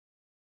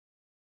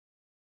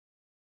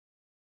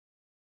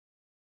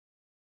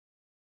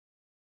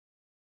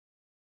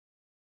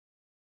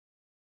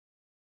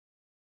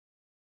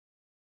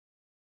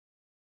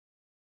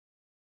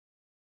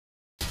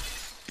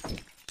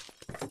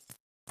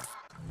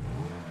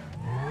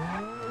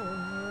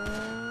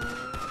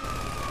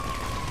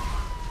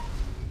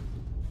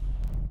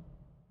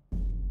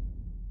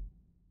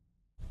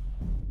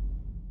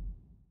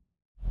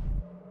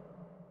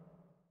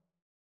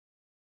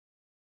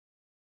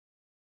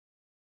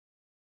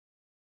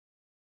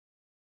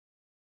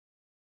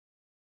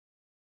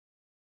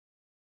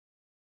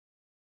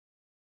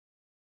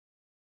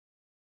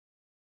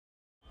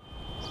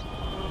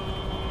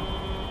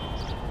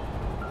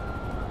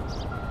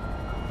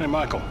Hey,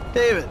 Michael.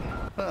 David.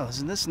 Well,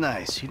 isn't this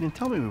nice? You didn't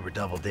tell me we were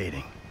double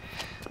dating.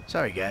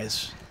 Sorry,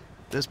 guys.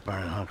 This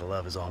burning hunk of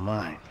love is all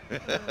mine.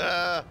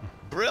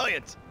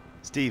 Brilliant!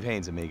 Steve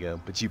Haynes,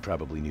 amigo, but you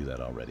probably knew that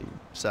already.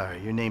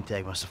 Sorry, your name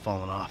tag must have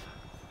fallen off.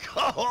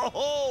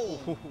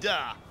 Oh,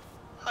 duh!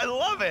 I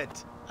love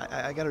it!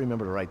 I gotta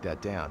remember to write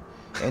that down.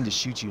 And to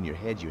shoot you in your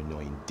head, you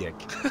annoying dick.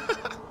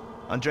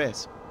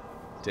 Andreas,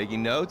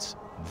 taking notes?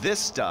 This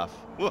stuff,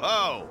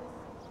 whoa!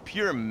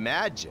 Pure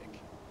magic.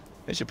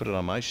 I should put it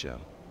on my show.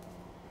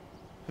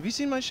 Have you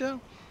seen my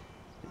show?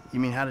 You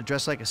mean how to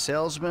dress like a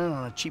salesman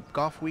on a cheap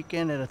golf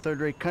weekend at a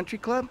third-rate country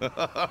club?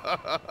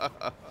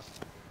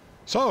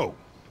 So,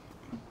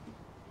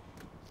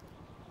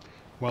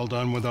 well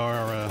done with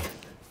our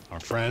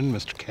friend,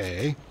 Mr.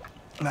 K.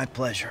 My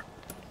pleasure.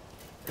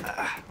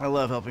 I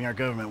love helping our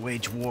government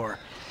wage war,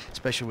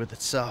 especially with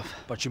itself.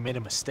 But you made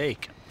a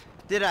mistake.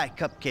 Did I,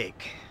 Cupcake?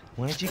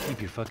 Why don't you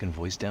keep your fucking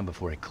voice down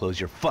before I close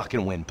your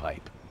fucking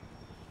windpipe?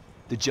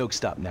 The joke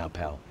stopped now,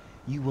 pal.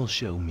 You will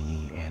show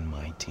me and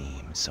my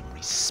team some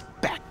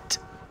respect.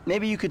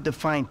 Maybe you could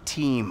define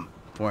team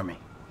for me.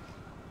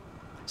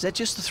 Is that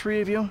just the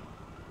three of you?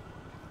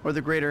 Or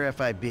the greater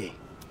FIB?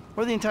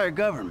 Or the entire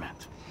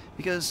government?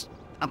 Because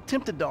I'm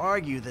tempted to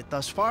argue that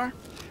thus far,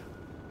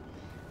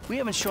 we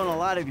haven't shown a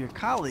lot of your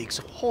colleagues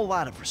a whole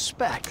lot of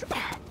respect.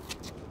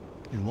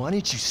 And why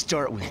don't you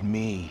start with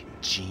me,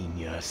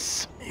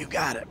 genius? You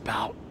got it,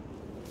 pal.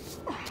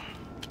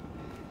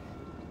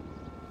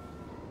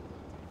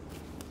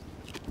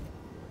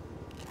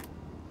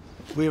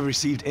 We have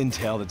received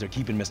intel that they're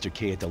keeping Mr.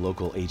 K at the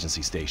local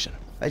agency station.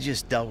 I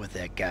just dealt with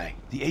that guy.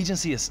 The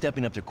agency is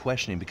stepping up their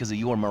questioning because of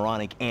your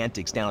moronic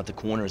antics down at the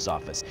coroner's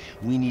office.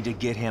 We need to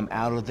get him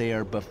out of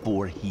there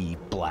before he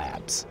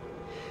blabs.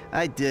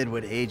 I did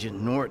what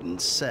Agent Norton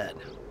said.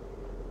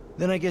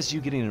 Then I guess you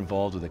getting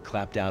involved with a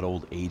clapped-out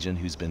old agent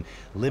who's been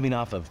living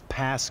off of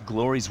past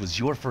glories was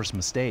your first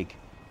mistake.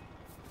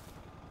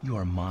 You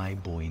are my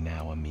boy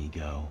now,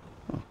 amigo.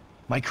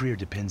 My career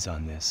depends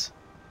on this,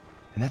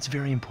 and that's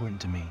very important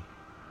to me.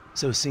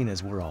 So seeing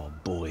as we're all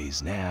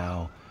boys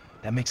now,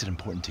 that makes it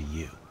important to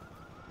you.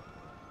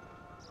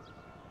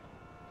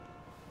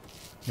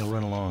 Now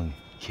run along,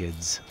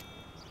 kids.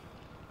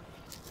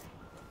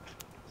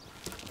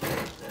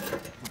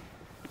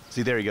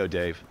 See, there you go,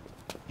 Dave.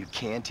 You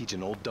can teach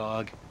an old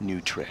dog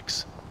new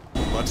tricks.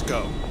 Let's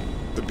go.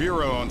 The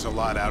Bureau owns a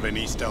lot out in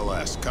East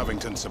LS,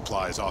 Covington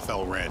Supplies off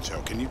El Rancho.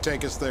 Can you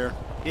take us there?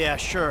 Yeah,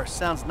 sure.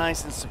 Sounds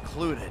nice and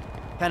secluded.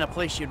 Kind of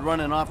place you'd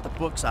run an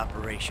off-the-books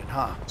operation,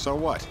 huh? So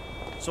what?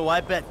 So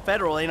I bet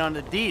federal ain't on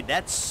the deed,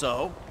 that's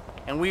so.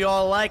 And we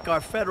all like our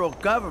federal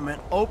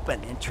government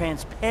open and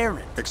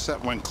transparent.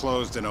 Except when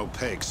closed and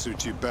opaque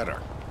suits you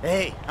better.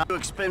 Hey, how to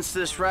expense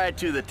this ride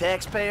to the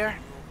taxpayer?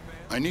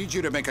 I need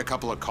you to make a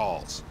couple of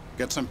calls.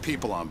 Get some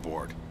people on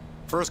board.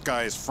 First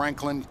guy is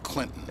Franklin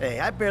Clinton. Hey,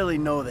 I barely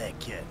know that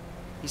kid.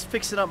 He's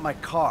fixing up my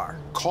car.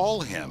 Call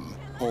him,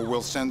 or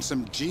we'll send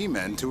some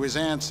G-men to his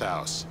aunt's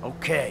house.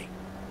 Okay.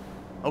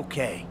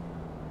 Okay.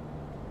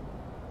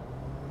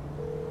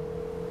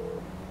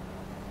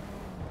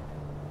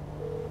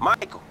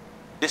 Michael,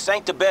 this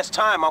ain't the best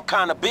time. I'm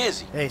kinda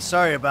busy. Hey,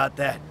 sorry about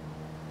that.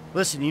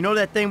 Listen, you know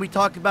that thing we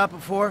talked about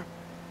before?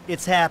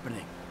 It's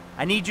happening.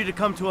 I need you to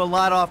come to a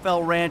lot off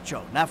El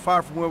Rancho, not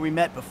far from where we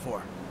met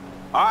before.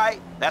 All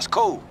right, that's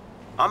cool.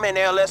 I'm in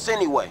LS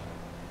anyway.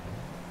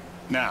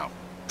 Now,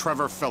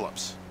 Trevor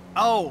Phillips.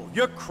 Oh,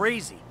 you're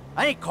crazy.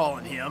 I ain't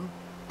calling him.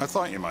 I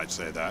thought you might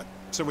say that,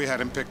 so we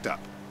had him picked up.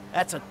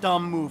 That's a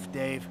dumb move,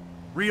 Dave.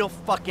 Real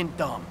fucking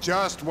dumb.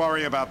 Just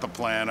worry about the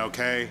plan,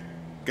 okay?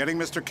 Getting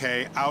Mr.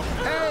 K out...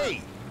 Hey!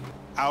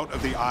 Out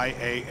of the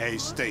IAA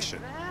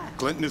station.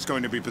 Clinton is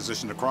going to be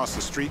positioned across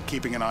the street,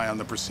 keeping an eye on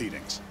the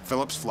proceedings.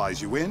 Phillips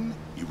flies you in,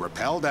 you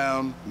rappel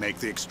down, make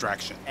the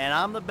extraction. And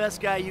I'm the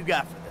best guy you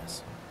got for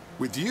this.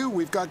 With you,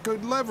 we've got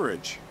good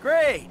leverage.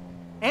 Great!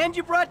 And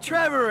you brought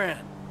Trevor in.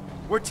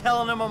 We're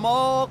telling him I'm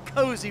all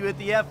cozy with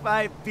the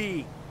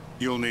FIB.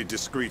 You'll need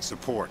discreet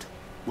support.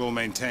 We'll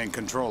maintain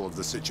control of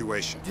the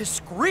situation.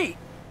 Discreet?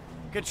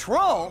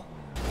 Control?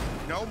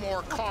 No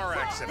more car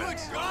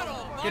accidents.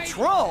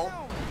 Control?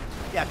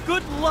 Yeah,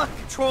 good luck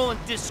controlling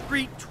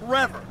discreet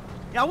Trevor.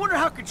 Yeah, I wonder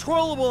how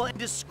controllable and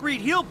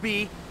discreet he'll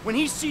be when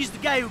he sees the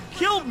guy who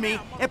killed me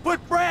and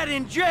put Brad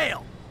in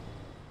jail.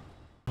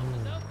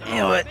 You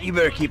know what? You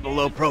better keep a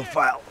low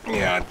profile.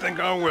 Yeah, I think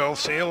I will.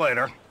 See you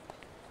later.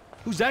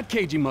 Who's that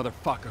cagey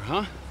motherfucker,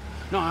 huh?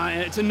 No,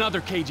 it's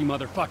another cagey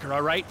motherfucker,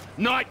 all right?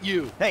 Not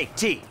you! Hey,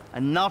 T,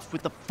 enough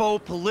with the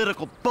faux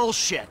political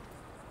bullshit.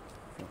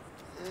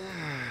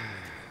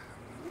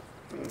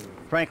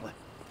 Franklin,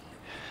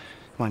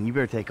 come on, you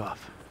better take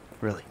off.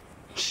 Really.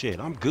 Shit,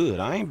 I'm good.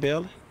 I ain't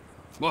bailing.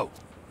 Whoa.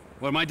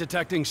 What, am I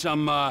detecting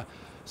some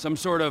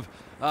sort of,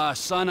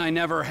 son I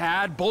never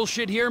had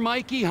bullshit here,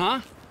 Mikey,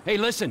 huh? Hey,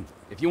 listen,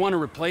 if you want to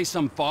replace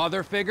some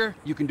father figure,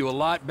 you can do a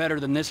lot better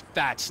than this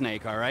fat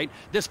snake, all right?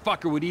 This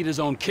fucker would eat his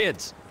own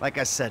kids. Like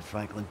I said,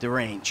 Franklin,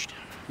 deranged.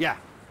 Yeah,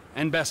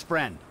 and best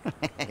friend.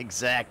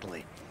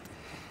 Exactly.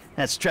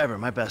 That's Trevor,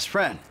 my best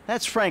friend.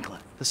 That's Franklin,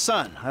 the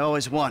son I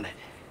always wanted.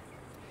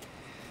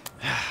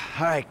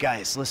 All right,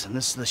 guys, listen,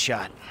 this is the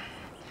shot.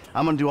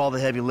 I'm gonna do all the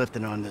heavy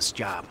lifting on this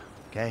job,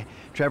 okay?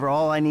 Trevor,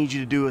 all I need you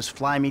to do is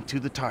fly me to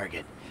the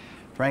target.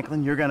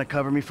 Franklin, you're gonna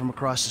cover me from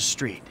across the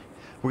street.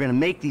 We're gonna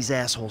make these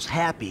assholes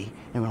happy,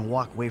 and we're gonna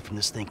walk away from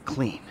this thing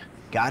clean.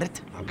 Got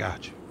it? I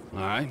got you. All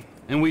right.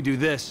 And we do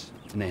this,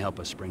 and they help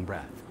us spring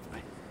Brad.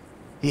 Right?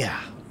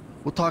 Yeah.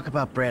 We'll talk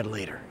about Brad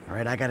later, all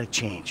right? I gotta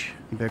change.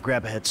 You better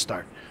grab a head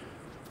start.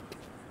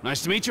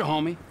 Nice to meet you,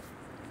 homie.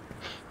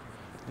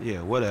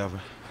 Yeah, whatever.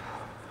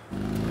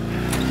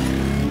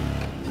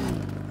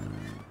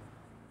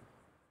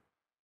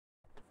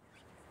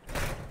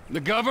 The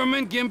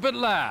government gimp at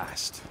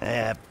last.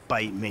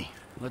 Bite me.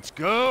 Let's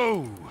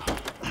go.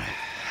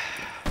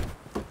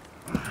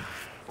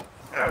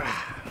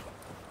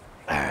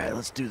 Alright,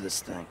 let's do this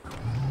thing.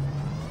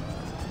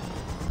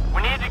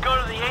 We need to go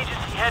to the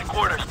agency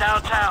headquarters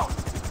downtown.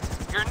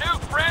 Your new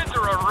friends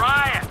are a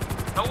riot.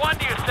 No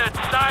wonder you said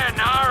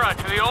sayonara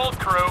to the old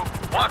crew.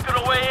 Walking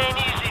away ain't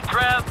easy,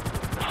 Trev.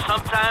 But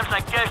sometimes I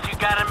guess you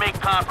gotta make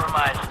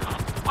compromises.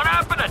 What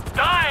happened to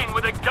dying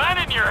with a gun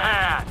in your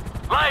hand?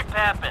 Life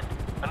happened.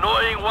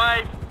 Annoying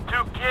wife,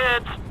 2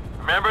 kids.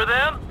 Remember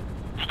them?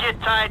 You get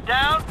tied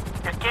down,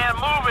 you can't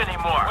move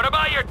anymore. What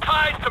about your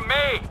ties to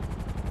me?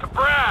 To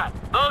Brad?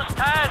 Those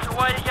ties are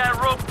why you got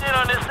roped in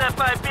on this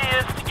FIB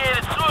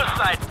instigated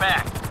suicide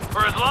pact.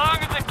 For as long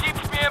as it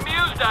keeps me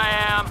amused, I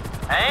am.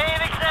 I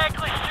ain't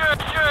exactly sure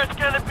it's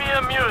gonna be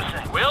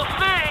amusing. We'll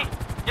see.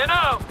 You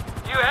know,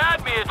 you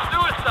had me at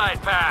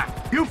suicide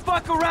pact. You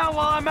fuck around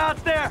while I'm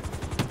out there.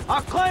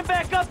 I'll climb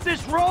back up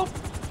this rope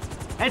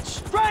and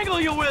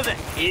strangle you with it.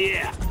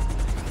 Yeah.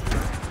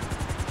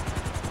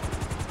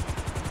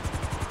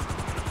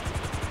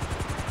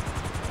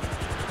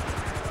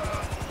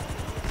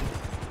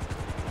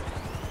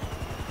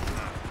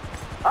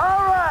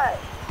 All right.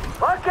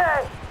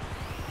 Okay.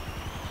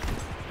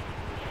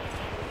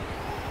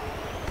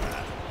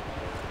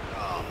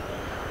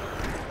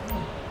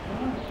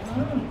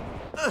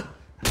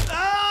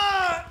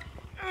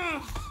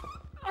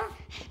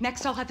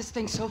 Next, I'll have this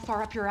thing so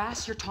far up your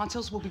ass, your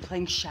tonsils will be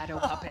playing shadow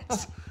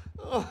puppets.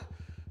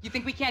 You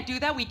think we can't do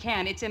that? We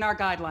can. It's in our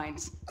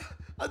guidelines.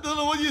 I don't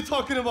know what you're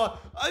talking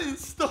about. I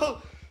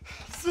installed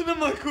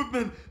cinema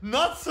equipment,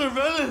 not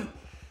surveillance.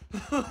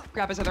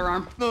 Grab his other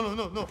arm.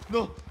 No.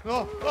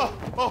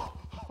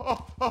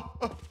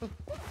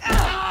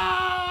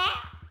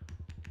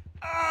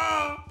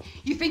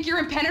 You think you're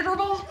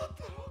impenetrable?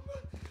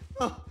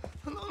 No.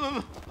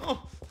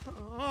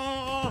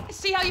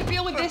 See how you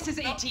feel when this is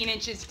 18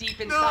 inches deep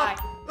inside.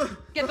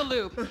 Get the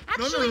lube.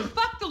 Actually,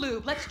 fuck the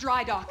lube. Let's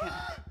dry dock him.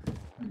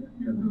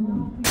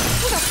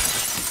 Who the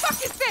fuck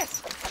is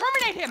this?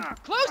 Terminate him!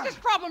 Close this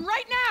problem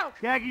right now!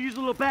 Yeah, I can use a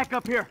little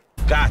backup here.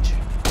 Gotcha.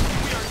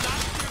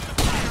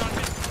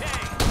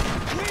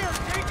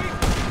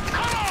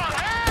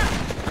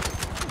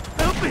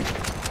 Help me!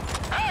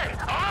 Hey,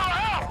 I'll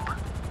help!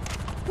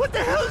 What the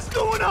hell is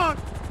going on?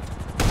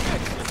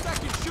 The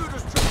second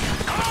shooter's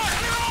trying. Come on,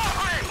 get off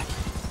me!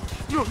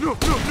 No.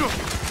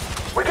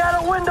 We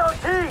got a window,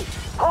 T.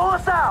 Pull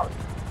us out.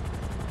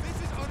 This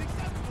is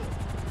unacceptable.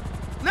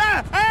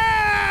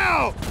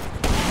 Ow!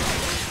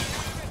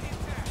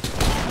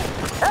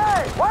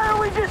 Hey, why are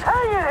we just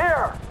hanging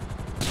here?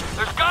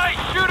 There's guys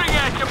shooting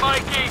at you,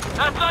 Mikey.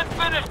 That's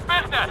unfinished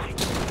business.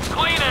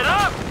 Clean it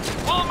up.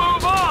 We'll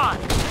move on.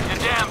 You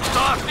damn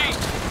softy.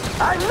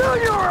 I knew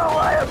you were a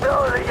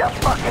liability, you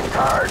fucking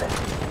turd.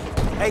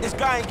 Hey, this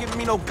guy ain't giving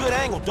me no good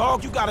angle,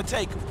 dog. You gotta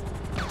take him.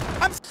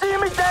 I'm seeing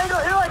me dangle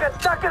here like a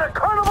duck in a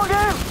carnival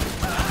game?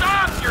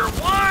 Stop your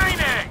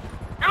whining!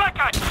 You're like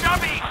a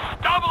chubby,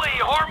 stubbly,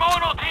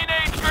 hormonal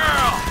teenage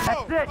girl!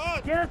 That's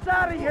it! Get us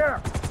out of here!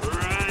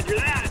 Roger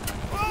that!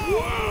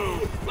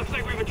 Whoa! Looks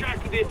like we've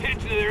attracted the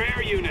attention of their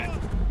air unit.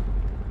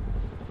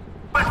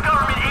 U.S.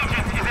 government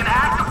agent is in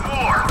active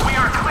war. We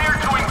are clear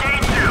to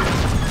engage you.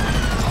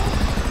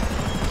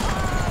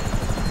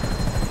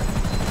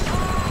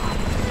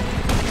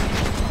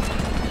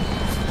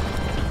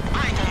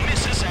 I ain't gonna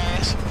miss his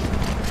ass.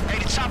 Hey,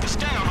 the chopper's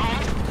down,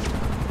 homie.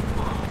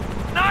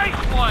 Nice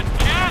one,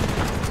 kid!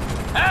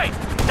 Hey,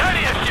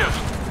 daddy issues!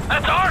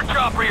 That's our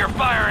chopper you're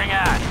firing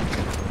at!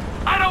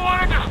 I don't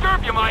want to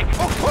disturb you, Mike!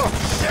 Oh,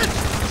 shit!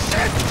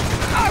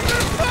 I'm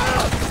gonna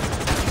fall!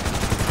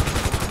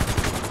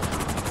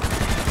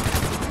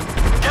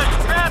 Just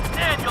strapped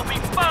in, you'll be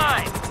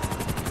fine!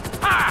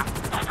 Ha!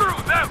 Screw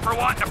them for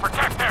wanting to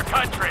protect their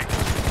country!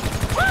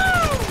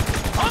 Woo!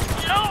 Hope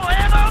you don't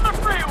land on the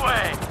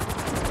freeway!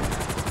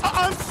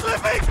 I'm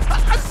slipping!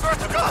 I swear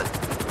to God!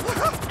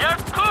 You're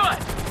good!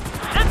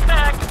 Sit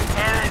back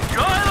and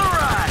enjoy the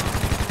ride!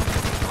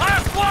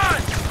 Last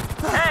one!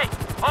 Hey,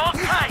 hold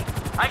tight!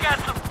 I got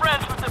some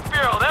friends with the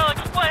Bureau. They'll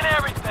explain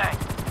everything.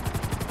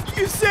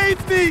 You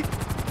saved me!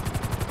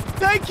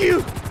 Thank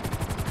you!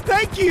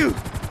 Thank you!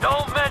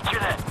 Don't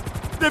mention it.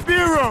 The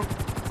Bureau!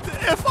 The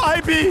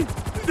FIB!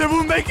 They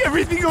will make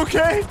everything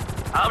okay?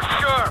 I'm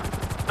sure.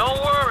 Don't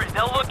worry,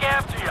 they'll look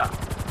after you.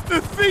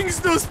 The things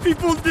those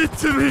people did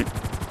to me!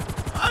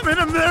 I'm an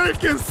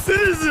American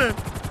citizen!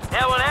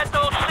 Yeah, well, that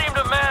don't seem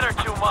to matter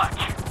too much.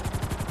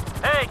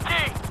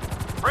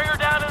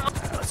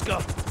 go.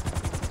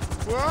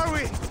 Where are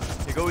we?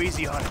 You go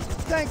easy on him.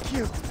 Thank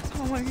you.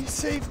 Oh my, he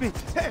saved me.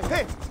 Hey,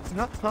 hey.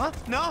 No, huh?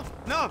 No,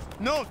 no,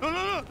 no, no,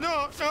 no,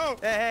 no, no.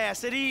 Hey, I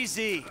said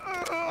easy.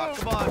 Oh,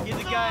 come on, give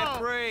the guy a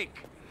break.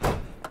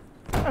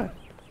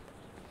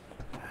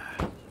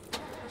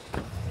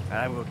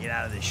 I'm gonna get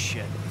out of this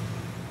shit.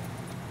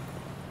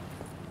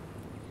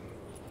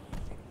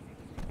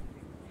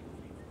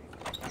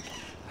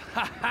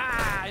 Ha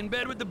ha! In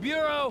bed with the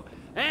Bureau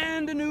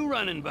and a new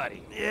running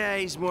buddy. Yeah,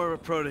 he's more of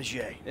a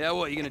protege. Yeah,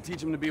 what, you gonna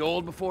teach him to be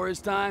old before his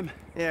time?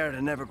 Yeah, or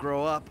to never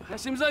grow up. That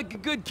seems like a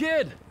good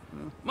kid.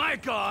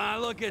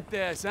 Michael, look at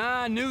this,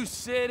 huh? New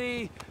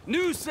city,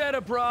 new set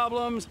of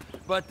problems,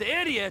 but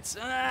the idiots,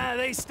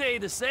 they stay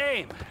the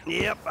same.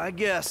 Yep, I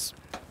guess.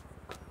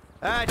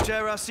 All right,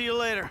 Trevor, I'll see you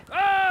later.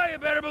 Oh, you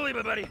better believe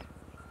it, buddy.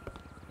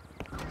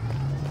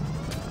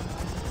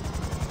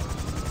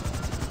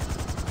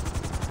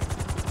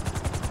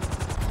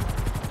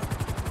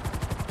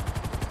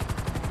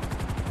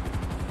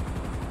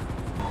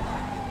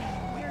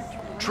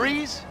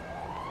 Trees?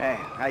 Hey,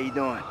 how you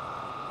doing?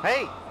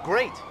 Hey,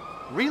 great.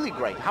 Really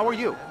great. How are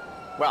you?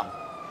 Well,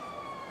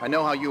 I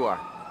know how you are.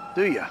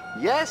 Do you?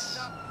 Yes,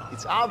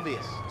 it's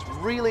obvious. It's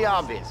really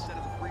obvious.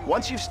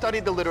 Once you've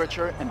studied the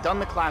literature and done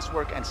the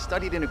classwork and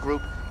studied in a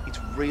group, it's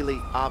really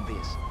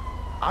obvious.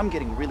 I'm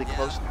getting really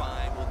close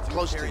now.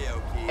 Close to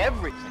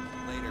everything.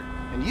 Later.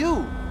 And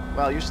you,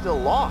 well, you're still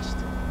lost.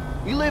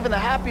 You live in the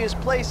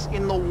happiest place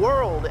in the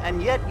world,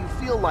 and yet you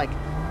feel like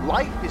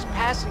life is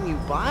passing you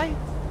by?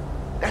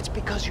 That's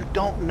because you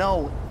don't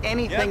know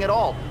anything at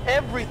all.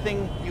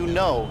 Everything you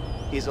know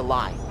is a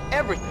lie.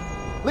 Everything.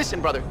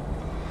 Listen, brother,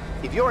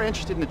 if you're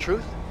interested in the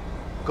truth,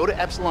 go to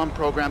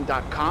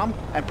EpsilonProgram.com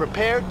and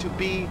prepare to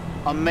be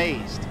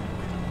amazed.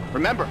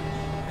 Remember,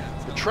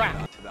 the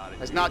track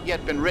has not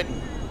yet been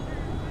written.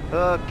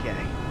 Okay.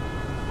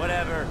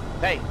 Whatever.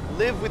 Hey,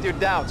 live with your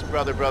doubts,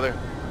 brother.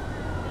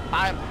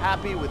 I'm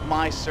happy with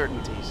my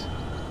certainties.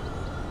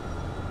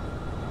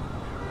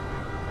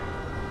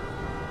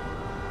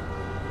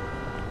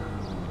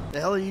 The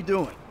hell are you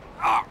doing?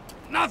 Oh,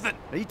 nothing.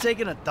 Are you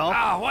taking a dump?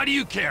 Ah, why do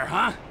you care,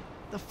 huh?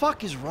 The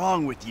fuck is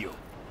wrong with you?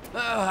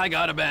 I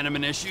got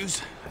abandonment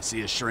issues. I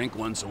see a shrink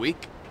once a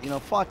week. You know,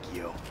 fuck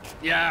you.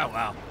 Yeah,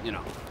 well, you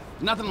know,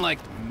 nothing like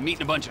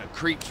meeting a bunch of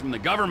creeps from the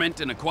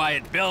government in a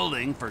quiet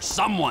building for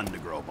someone to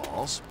grow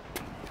balls.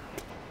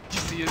 Did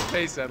you see his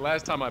face that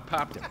last time I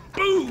popped him?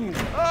 Boom!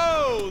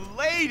 Oh,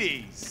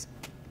 ladies!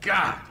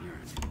 God, you're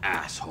an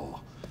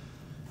asshole.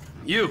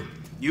 You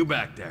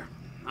back there.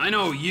 I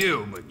know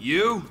you, but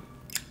you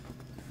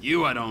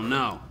I don't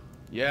know.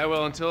 Yeah,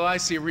 well, until I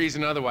see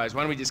reason otherwise,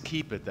 why don't we just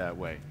keep it that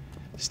way?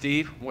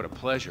 Steve, what a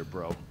pleasure,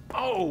 bro.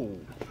 Oh!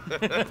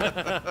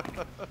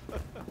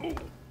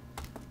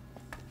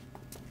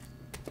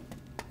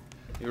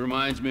 He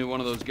reminds me of one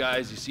of those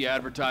guys you see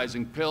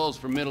advertising pills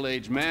for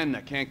middle-aged men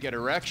that can't get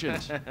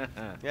erections.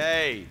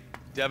 Hey,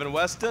 Devin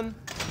Weston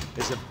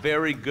is a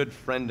very good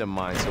friend of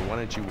mine, so why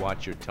don't you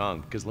watch your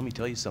tongue? Because let me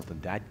tell you something,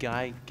 that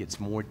guy gets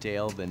more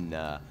tail than,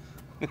 than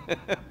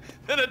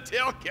a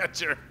tail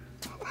catcher.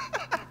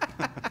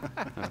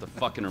 I have to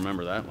fucking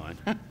remember that line.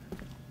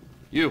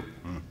 You,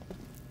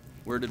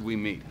 where did we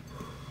meet?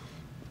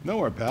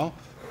 Nowhere, pal.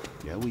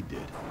 Yeah, we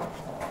did.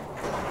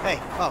 Hey,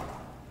 oh,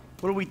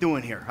 what are we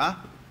doing here, huh?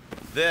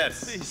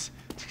 This. Please,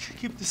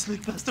 keep the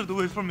slick bastard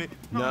away from me.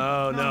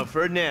 No,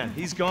 Ferdinand,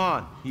 he's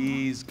gone.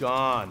 He's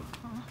gone.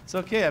 It's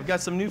okay, I've got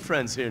some new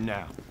friends here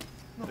now.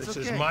 No, This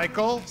okay. is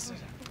Michael,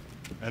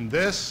 and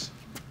this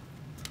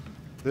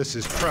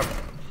is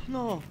Trevor.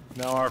 No.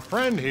 Now, our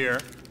friend here,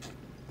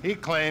 he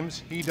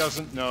claims he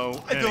doesn't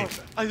know anything.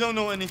 I don't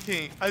know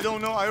anything. I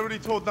don't know. I already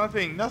told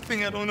nothing.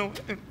 Nothing. I don't know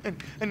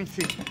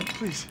anything.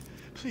 Please,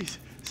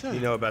 sir.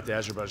 You know about the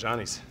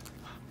Azerbaijanis?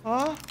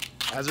 Huh?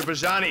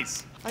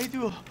 Azerbaijanis. I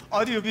do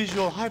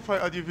audiovisual, hi-fi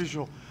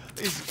audiovisual.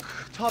 It's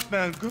top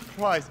man, good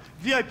price,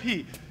 VIP.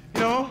 You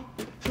know?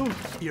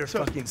 You're a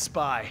fucking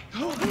spy.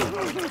 And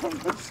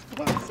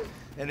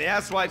the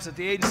asswipes at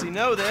the agency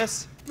know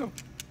this. No.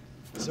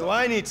 So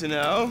I need to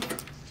know,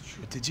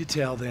 what did you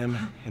tell them,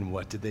 and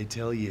what did they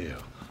tell you?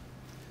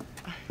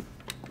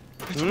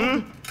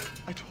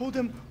 I told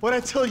them what I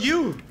tell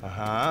you.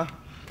 Uh-huh.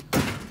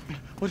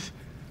 What is...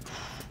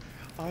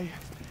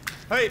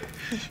 Hey!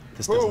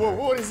 This Whoa, doesn't whoa, hurt.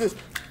 what is this?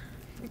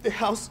 The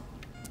house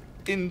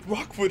in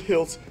Rockwood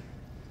Hills.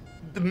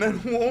 The man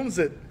who owns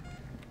it.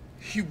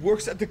 He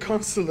works at the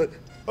consulate.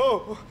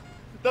 Oh,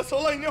 that's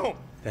all I know.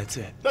 That's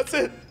it. That's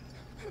it.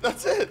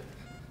 That's it.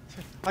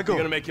 I go.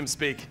 You're gonna make him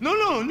speak. No.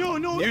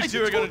 You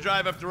two are gonna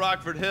drive up to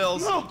Rockford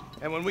Hills. No.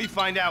 And when we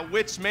find out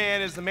which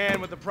man is the man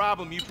with the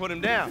problem, you put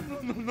him down.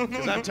 No.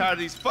 Because I'm tired of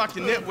these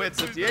fucking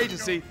nitwits at the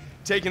agency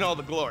taking all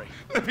the glory.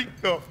 Let me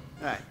go.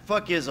 All right,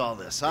 fuck is all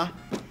this, huh?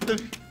 I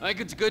think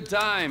it's a good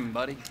time,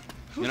 buddy.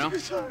 You know,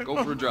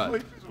 go for a drive.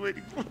 Wait, he's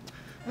waiting for...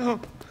 No.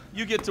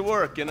 You get to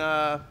work, and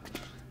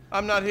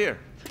I'm not here.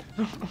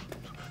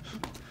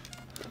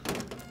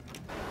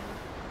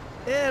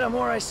 Yeah, the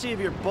more I see of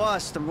your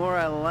boss, the more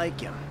I like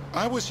him.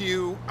 I was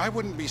you, I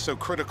wouldn't be so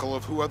critical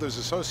of who others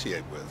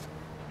associate with.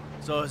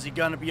 So is he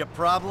gonna be a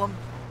problem?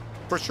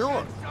 For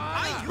sure.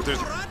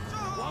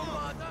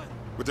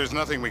 But there's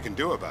nothing we can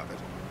do about it.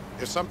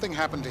 If something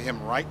happened to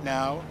him right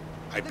now,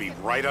 I'd be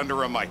right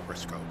under a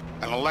microscope.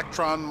 An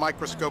electron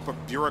microscope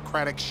of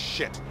bureaucratic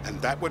shit.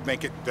 And that would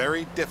make it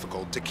very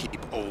difficult to keep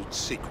old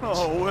secrets.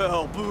 Oh,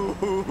 well,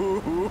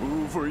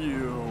 boo-hoo-hoo for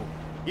you.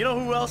 You know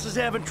who else is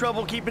having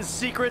trouble keeping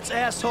secrets,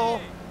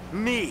 asshole?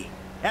 Me.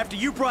 After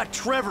you brought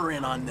Trevor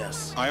in on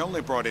this. I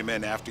only brought him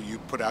in after you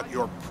put out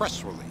your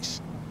press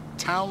release.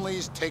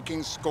 Townley's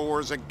taking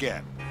scores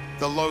again.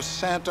 The Los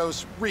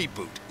Santos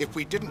reboot. If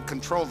we didn't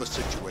control the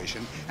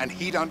situation and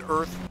he'd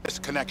unearthed this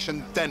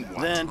connection, then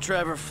what? Then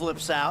Trevor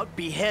flips out,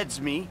 beheads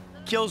me,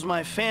 kills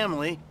my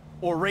family,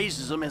 or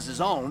raises them as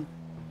his own.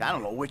 I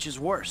don't know which is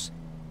worse.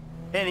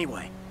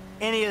 Anyway,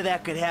 any of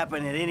that could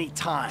happen at any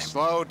time.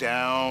 Slow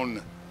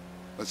down.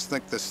 Let's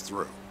think this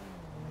through.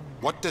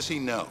 What does he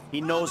know? He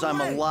knows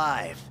I'm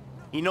alive.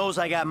 He knows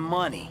I got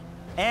money.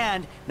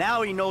 And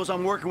now he knows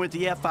I'm working with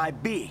the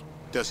FIB.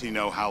 Does he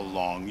know how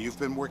long you've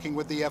been working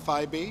with the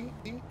FIB?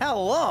 How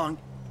long?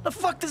 The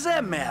fuck does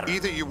that matter?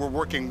 Either you were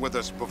working with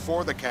us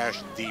before the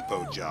Cash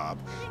Depot job,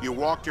 you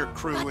walked your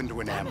crew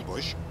into an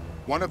ambush,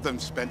 one of them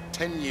spent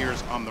 10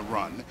 years on the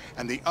run,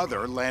 and the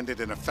other landed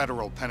in a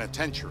federal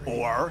penitentiary.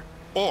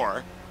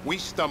 Or we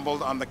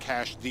stumbled on the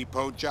Cash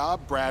Depot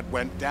job, Brad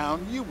went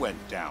down, you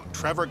went down,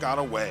 Trevor got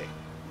away.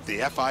 The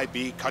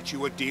FIB cut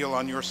you a deal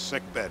on your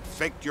sickbed,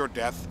 faked your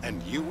death,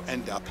 and you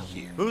end up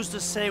here. Who's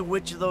to say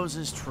which of those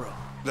is true?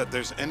 That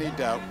there's any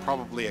doubt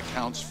probably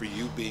accounts for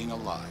you being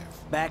alive.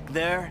 Back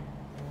there,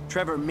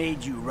 Trevor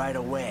made you right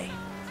away.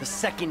 The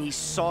second he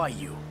saw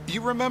you.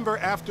 You remember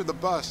after the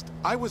bust,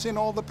 I was in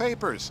all the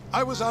papers.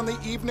 I was on the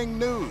evening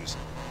news.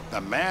 The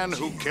man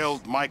who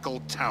killed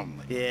Michael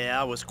Townley. Yeah,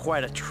 I was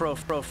quite a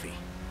trophy.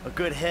 A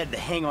good head to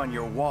hang on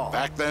your wall.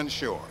 Back then,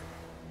 sure.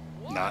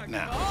 Not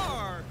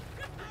now.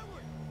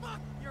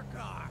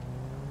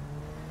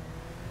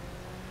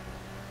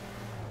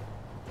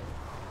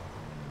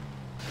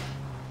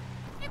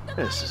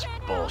 This is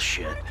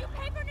bullshit.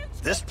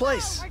 This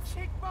place?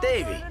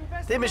 Davey,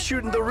 they've been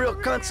shooting the real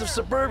cunts of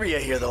suburbia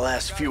here the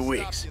last few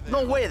weeks.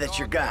 No way that's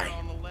your guy.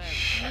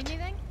 Shit.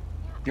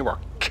 You are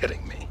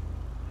kidding me.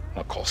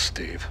 I'll call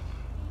Steve.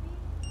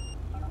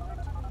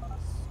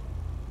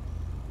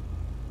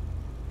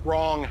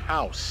 Wrong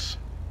house.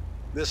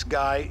 This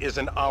guy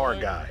isn't our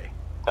guy.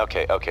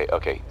 Okay.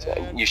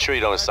 You sure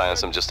you don't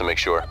silence him just to make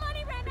sure?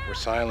 If we're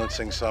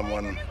silencing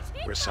someone,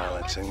 we're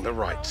silencing the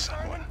right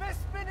someone.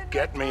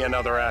 Get me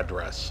another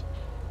address.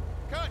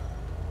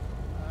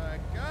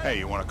 Hey,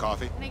 you want a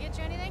coffee? Can I get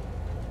you anything?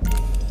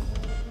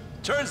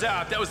 Turns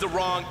out that was the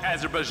wrong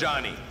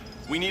Azerbaijani.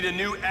 We need a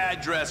new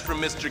address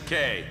from Mr.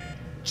 K.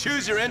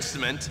 Choose your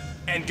instrument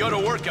and go to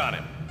work on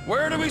him.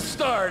 Where do we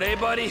start, eh,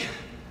 buddy?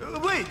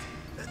 Wait!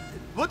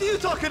 What are you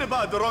talking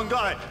about, the wrong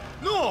guy?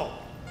 No!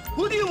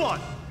 Who do you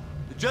want?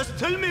 Just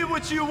tell me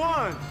what you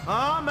want.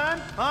 Huh, man?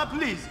 Huh,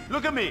 please.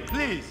 Look at me,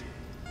 please.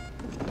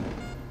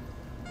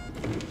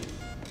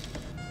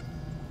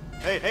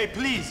 Hey,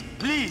 please.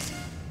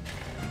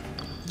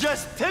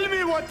 Just tell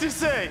me what to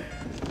say.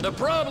 The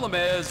problem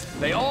is,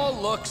 they all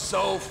look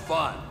so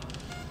fun.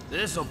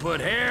 This'll put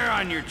hair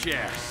on your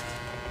chest.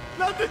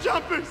 Not the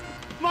jumpers!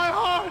 My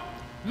heart!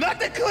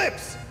 Not the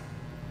clips!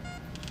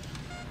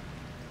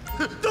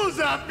 Don't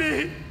zap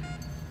me!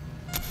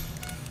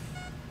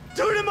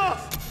 Turn him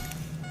off!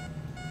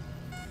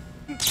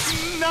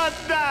 Not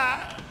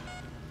that!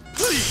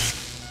 Please!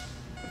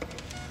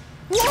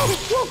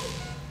 Whoa!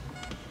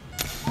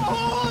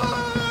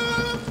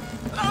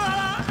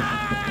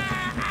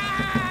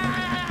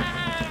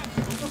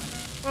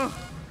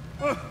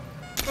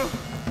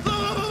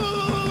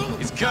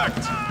 He's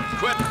cocked.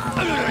 Quit.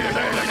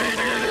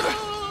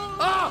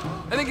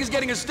 Ah! I think he's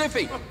getting a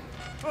stiffy.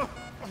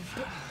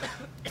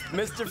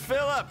 Mr.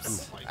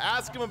 Phillips,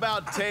 ask him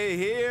about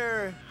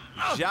Tahir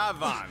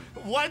Javan.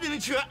 Why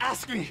didn't you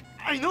ask me?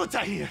 I know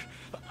Tahir.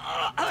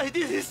 I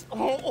did his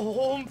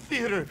home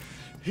theater.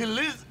 He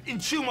lives in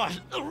Chumash,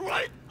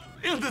 right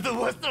into the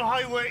Western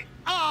Highway.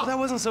 Well, that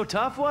wasn't so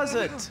tough, was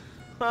it?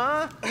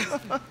 Huh?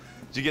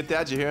 Did you get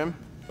that? Did you hear him?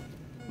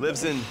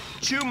 Lives in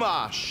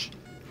Chumash,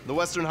 the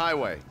Western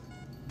Highway.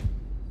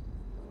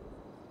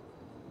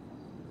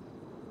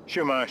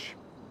 Chumash,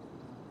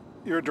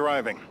 you're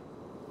driving.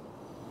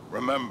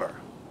 Remember,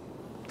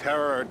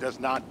 terror does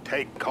not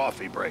take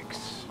coffee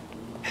breaks.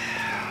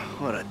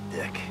 What a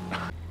dick.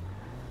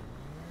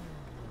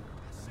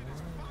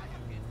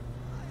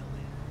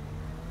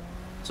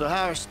 So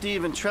how are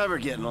Steve and Trevor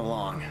getting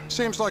along?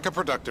 Seems like a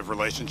productive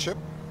relationship.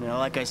 You know,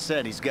 like I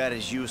said, he's got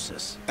his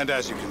uses. And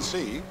as you can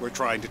see, we're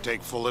trying to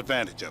take full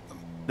advantage of them.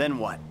 Then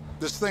what?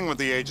 This thing with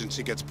the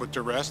agency gets put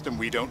to rest and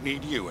we don't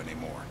need you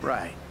anymore.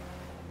 Right.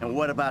 And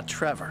what about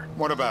Trevor?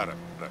 What about him?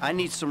 I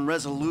need some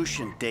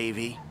resolution,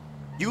 Davey.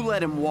 You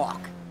let him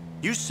walk.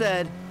 You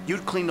said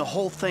you'd clean the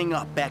whole thing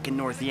up back in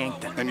North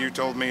Yankton. And you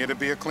told me it'd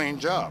be a clean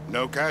job,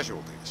 no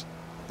casualties.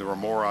 There were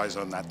more eyes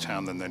on that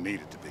town than there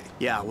needed to be.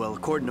 Yeah, well,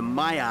 according to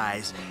my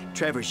eyes,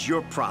 Trevor's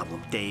your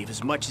problem, Dave,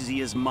 as much as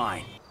he is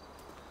mine.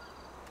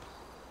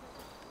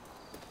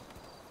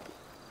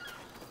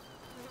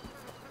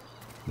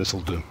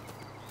 This'll do.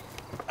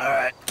 All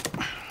right.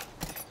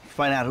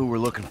 Find out who we're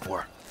looking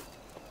for.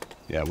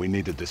 Yeah, we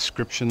need a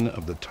description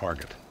of the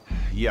target.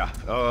 Yeah,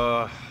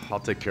 I'll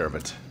take care of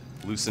it.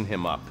 Loosen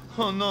him up.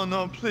 Oh, no,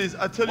 no, please.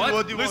 I tell you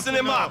what you Loosen want to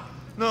him know. up!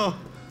 No,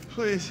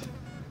 please.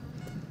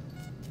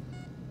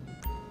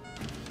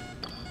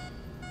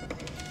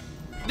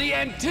 The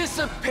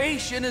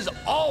anticipation is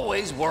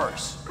always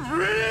worse.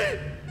 Really?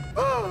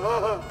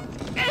 Oh,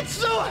 it's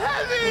so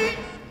heavy!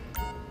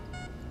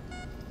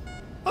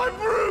 I'm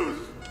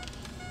bruised!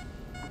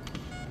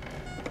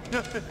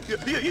 No,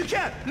 you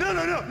can't! No,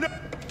 no, no, no!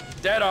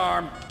 Dead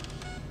arm.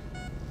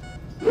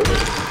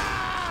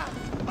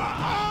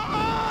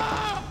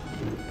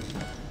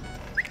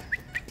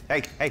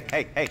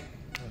 Hey.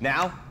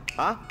 Now?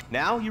 Huh?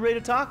 Now? You ready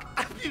to talk?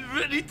 I've been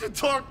ready to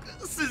talk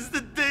since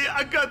the day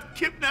I got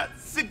kidnapped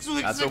 6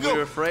 weeks That's ago. what we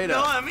were afraid of.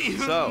 No, I'm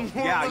even So,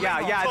 more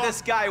yeah,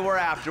 this guy we're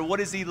after, what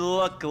does he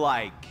look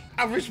like?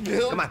 Average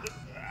build? Come on.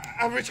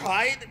 Average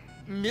height?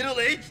 Middle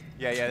age?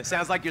 Yeah, it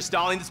sounds like you're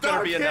stalling. This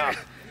better be Dark hair.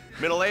 enough.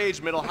 Middle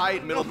age, middle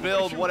height, middle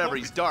build, whatever.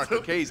 He's dark,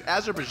 okay? He's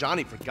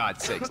Azerbaijani, for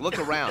God's sakes. Look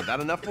around. That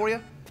enough for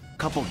you?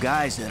 Couple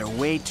guys that are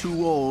way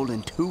too old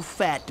and too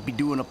fat to be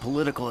doing a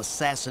political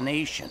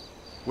assassination.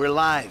 We're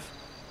live.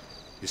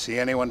 You see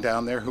anyone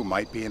down there who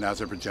might be an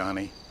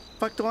Azerbaijani?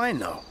 Fuck do I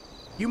know?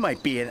 You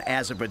might be an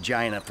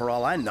Azerbaijani for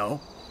all I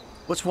know.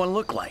 What's one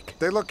look like?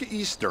 They look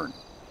Eastern.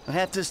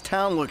 Half this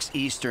town looks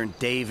Eastern,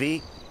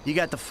 Davy. You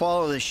got the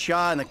fall of the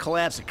Shah and the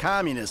collapse of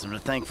communism to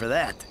thank for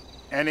that.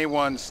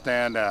 Anyone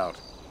stand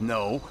out?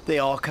 No, they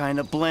all kind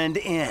of blend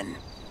in.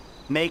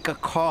 Make a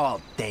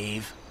call,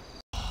 Dave.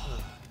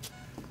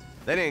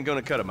 That ain't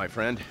gonna cut it, my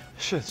friend.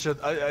 Shit,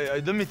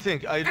 let me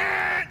think.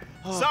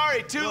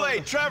 Sorry, too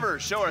late. Trevor,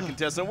 show our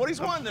contestant what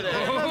he's won today.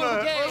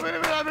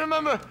 I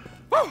remember.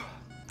 Woo!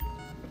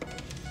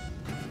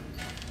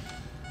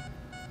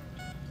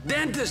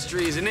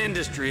 Dentistry as an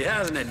industry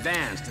hasn't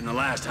advanced in the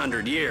last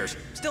 100 years.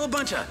 Still a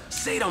bunch of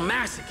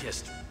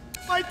sadomasochists.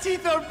 My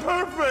teeth are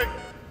perfect!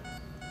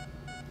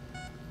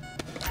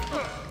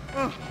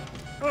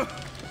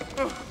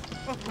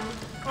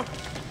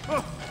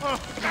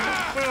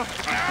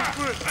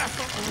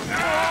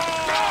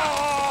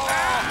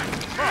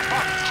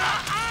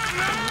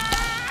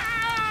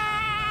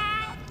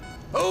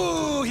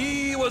 Oh,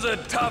 he was a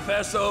tough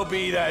SOB,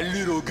 that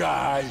little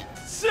guy.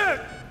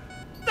 Shit!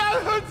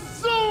 That hurts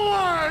so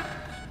much!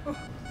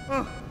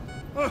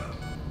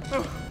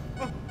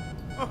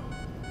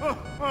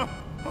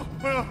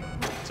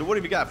 So what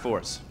have you got for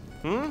us?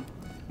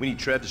 We need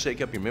Trev to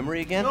shake up your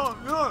memory again? No,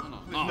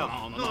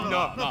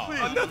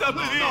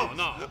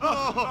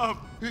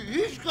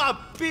 he's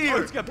got beard.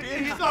 Oh, he's got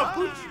beard? He's got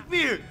Gucci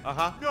beard.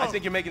 Uh-huh. No. I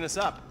think you're making this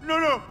up.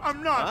 No,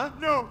 I'm not. Huh?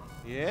 No.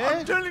 Yeah?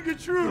 I'm telling the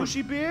truth.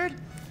 Bushy beard?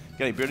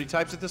 Got any beardy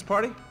types at this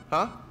party?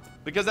 Huh?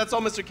 Because that's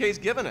all Mr. K's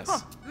given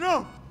us.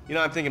 No. You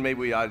know, I'm thinking maybe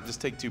we ought to just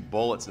take 2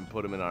 bullets and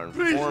put them in our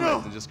Please, informant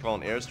no. and just call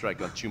an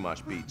airstrike on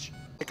Chumash Beach.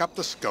 Pick up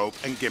the scope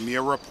and give me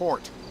a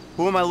report.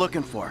 Who am I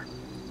looking for?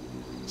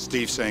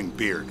 Steve's saying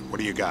beard. What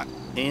do you got?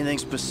 Anything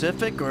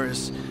specific, or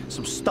is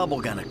some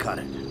stubble gonna cut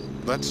it?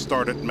 Let's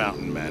start at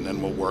Mountain Men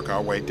and we'll work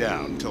our way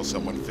down until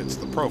someone fits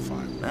the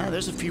profile.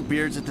 There's a few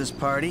beards at this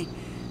party.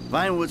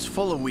 Vinewood's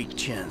full of weak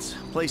chins.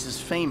 Place is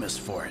famous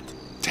for it.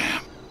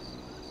 Damn.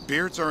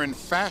 Beards are in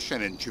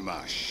fashion in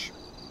Chumash.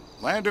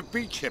 Land of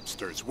beach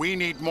hipsters. We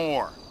need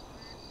more.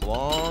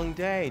 Long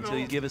day until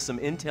you give us some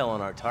intel on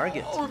our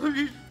target. Oh,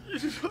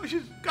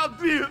 he's got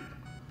beard.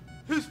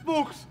 He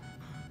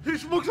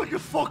smokes like a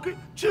fucking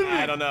chimney.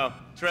 I don't know.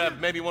 Trev,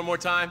 maybe one more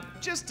time?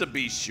 Just to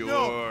be sure.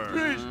 No,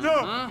 please,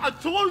 no. I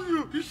told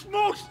you, he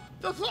smokes.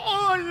 That's all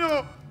I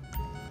know.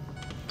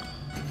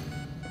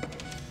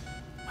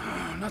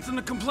 Nothing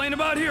to complain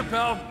about here,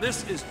 pal.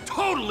 This is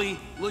totally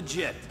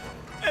legit.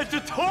 It's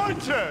a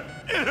torture.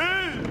 It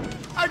is.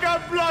 I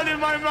got blood in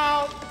my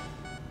mouth.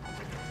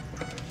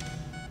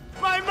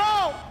 My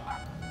mouth.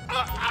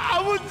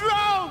 I would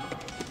drown.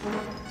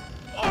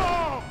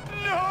 Oh,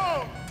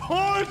 no.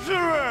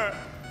 Torturer.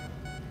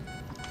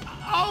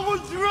 I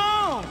would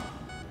drown.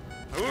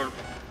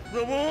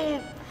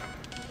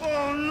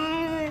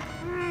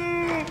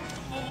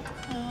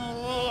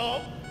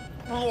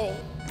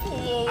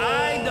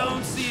 I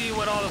don't see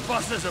what all the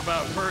fuss is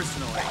about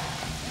personally.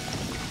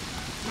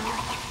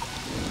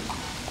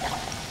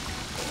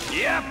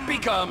 Yep, he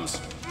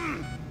comes.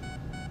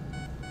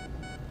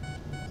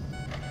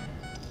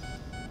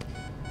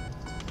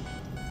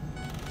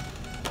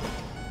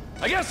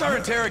 I guess our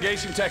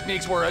interrogation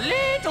techniques were a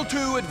little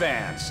too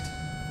advanced.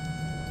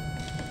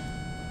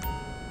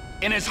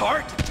 In his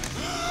heart?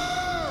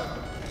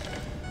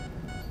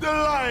 The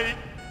light.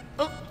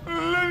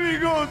 Let me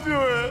go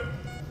through it.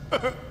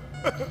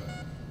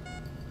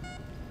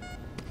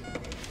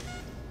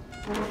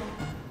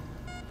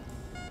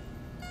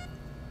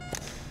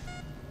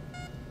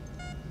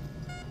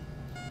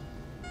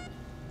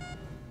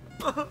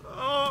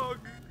 Oh,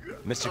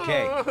 Mr.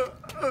 K.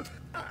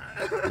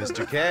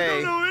 Mr. K. I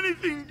don't know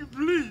anything,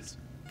 please.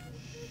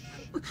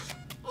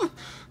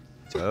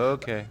 It's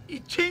okay. He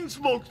chain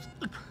smokes.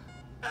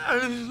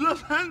 and he's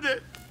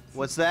left-handed.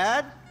 What's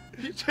that?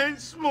 He chain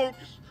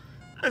smokes,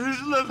 and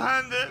he's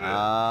left-handed.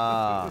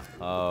 Ah,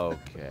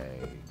 okay.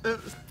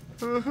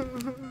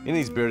 Any of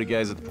these bearded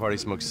guys at the party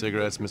smoke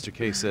cigarettes? Mr.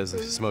 K says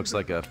he smokes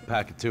like a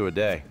pack of 2 a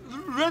day.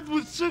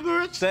 Redwood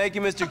cigarettes? Thank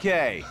you, Mr.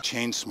 K.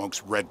 Chain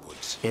smokes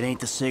Redwoods. It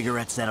ain't the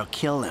cigarettes that'll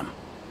kill him.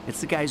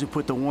 It's the guys who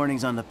put the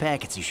warnings on the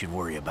packets you should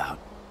worry about.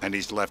 And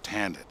he's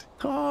left-handed.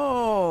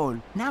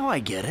 Oh, now I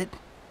get it.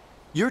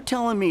 You're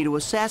telling me to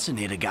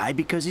assassinate a guy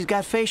because he's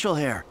got facial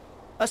hair,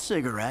 a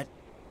cigarette,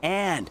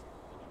 and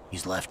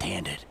he's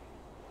left-handed.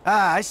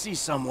 Ah, I see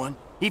someone.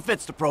 He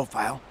fits the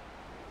profile.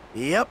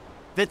 Yep,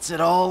 fits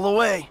it all the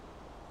way.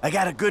 I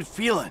got a good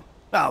feeling.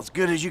 Well, as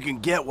good as you can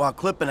get while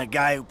clipping a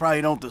guy who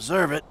probably don't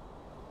deserve it.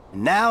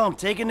 And now I'm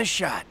taking the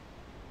shot.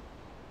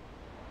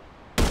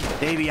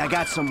 Davey, I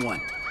got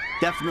someone.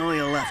 Definitely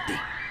a lefty.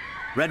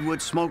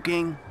 Redwood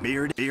smoking,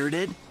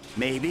 bearded,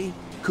 maybe,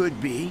 could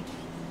be,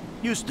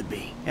 used to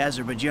be,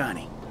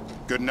 Azerbaijani.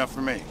 Good enough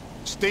for me.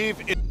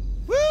 Steve,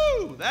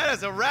 Woo! That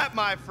is a wrap,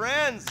 my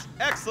friends.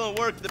 Excellent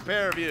work, the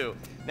pair of you.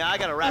 Now, I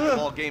got a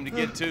racquetball game to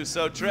get to,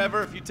 so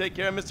Trevor, if you take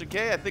care of Mr.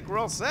 K, I think we're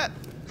all set.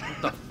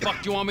 What the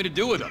fuck do you want me to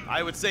do with him?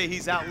 I would say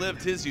he's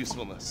outlived his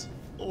usefulness.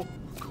 Oh,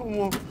 come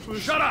on,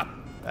 please. Shut up!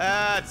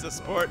 That's a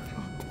sport.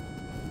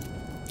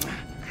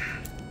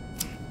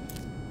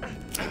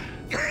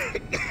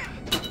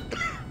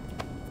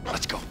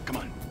 Let's go, come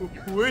on.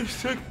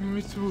 Where's taking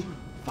me to?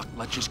 Fuck,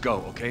 let's just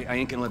go, okay? I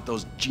ain't gonna let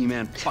those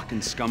G-Man fucking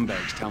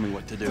scumbags tell me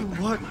what to do.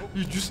 What?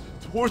 You just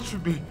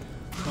tortured me.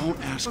 Don't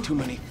ask too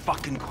many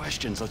fucking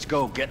questions. Let's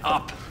go, get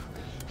up.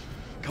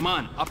 Come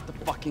on, up the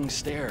fucking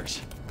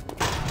stairs.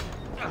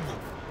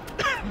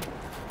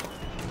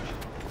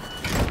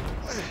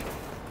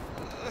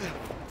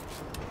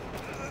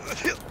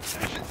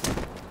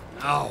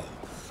 Oh,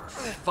 for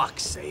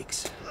fuck's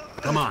sakes.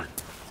 Come on,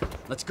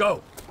 let's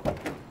go. All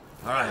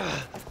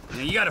right, now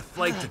you got a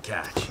flight to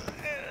catch,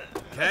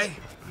 okay?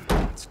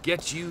 Let's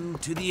get you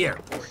to the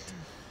airport.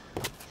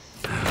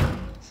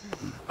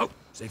 Oh,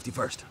 safety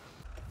first.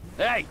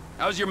 Hey,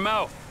 how's your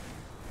mouth?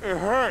 It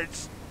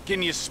hurts.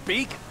 Can you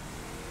speak?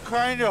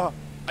 Kinda.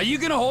 Are you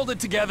gonna hold it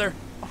together?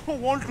 I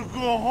want to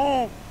go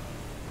home.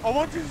 I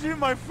want to see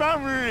my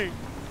family.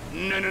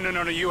 No,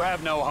 you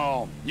have no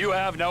home. You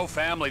have no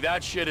family.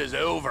 That shit is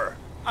over.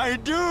 I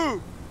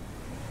do.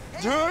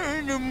 They're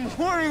in the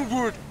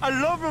Morningwood. I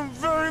love them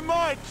very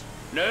much.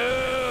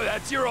 No,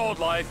 that's your old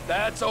life.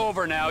 That's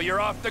over now. You're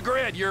off the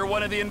grid. You're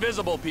one of the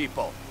invisible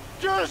people.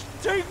 Just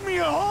take me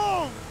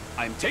home.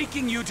 I'm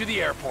taking you to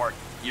the airport.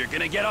 You're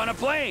gonna get on a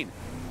plane.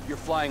 You're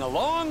flying a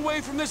long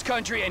way from this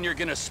country and you're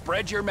gonna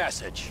spread your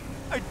message.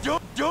 I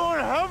don't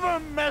have a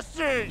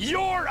message.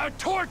 You're a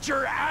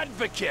torture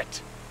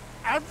advocate.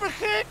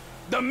 Advocate?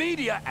 The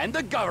media and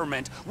the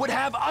government would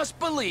have us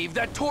believe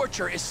that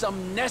torture is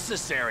some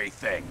necessary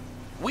thing.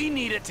 We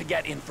need it to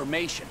get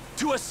information,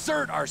 to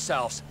assert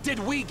ourselves. Did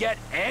we get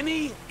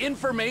any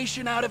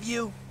information out of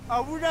you?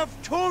 I would have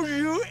told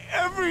you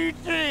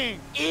everything.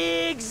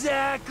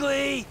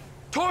 Exactly.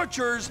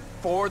 Torture's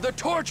for the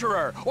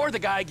torturer, or the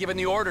guy giving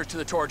the orders to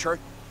the torturer.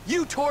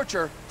 You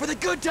torture for the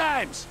good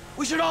times.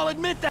 We should all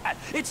admit that.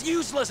 It's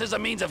useless as a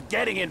means of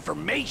getting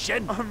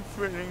information. I'm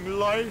feeling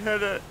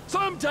lightheaded.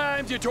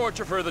 Sometimes you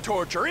torture for the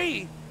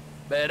torturee,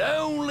 but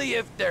only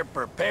if they're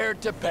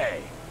prepared to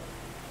pay.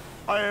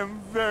 I am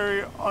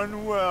very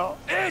unwell.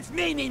 It's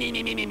me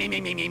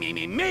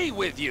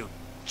with you.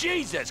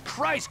 Jesus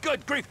Christ,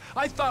 good grief.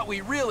 I thought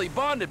we really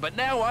bonded, but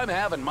now I'm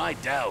having my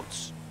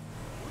doubts.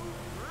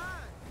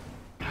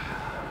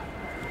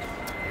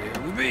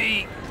 Here we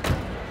be.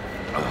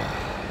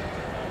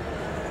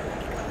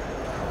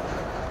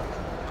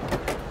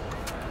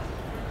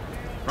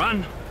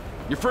 Run.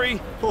 You're free.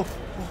 Oh,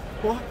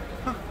 what?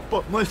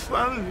 But my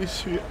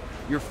family's here.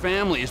 Your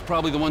family is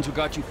probably the ones who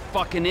got you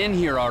fucking in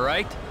here, all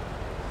right?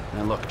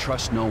 Now look,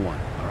 trust no one,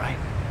 all right?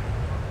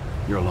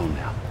 You're alone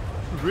now.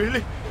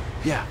 Really?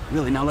 Yeah,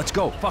 really. Now let's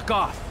go. Fuck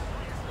off.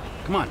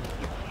 Come on.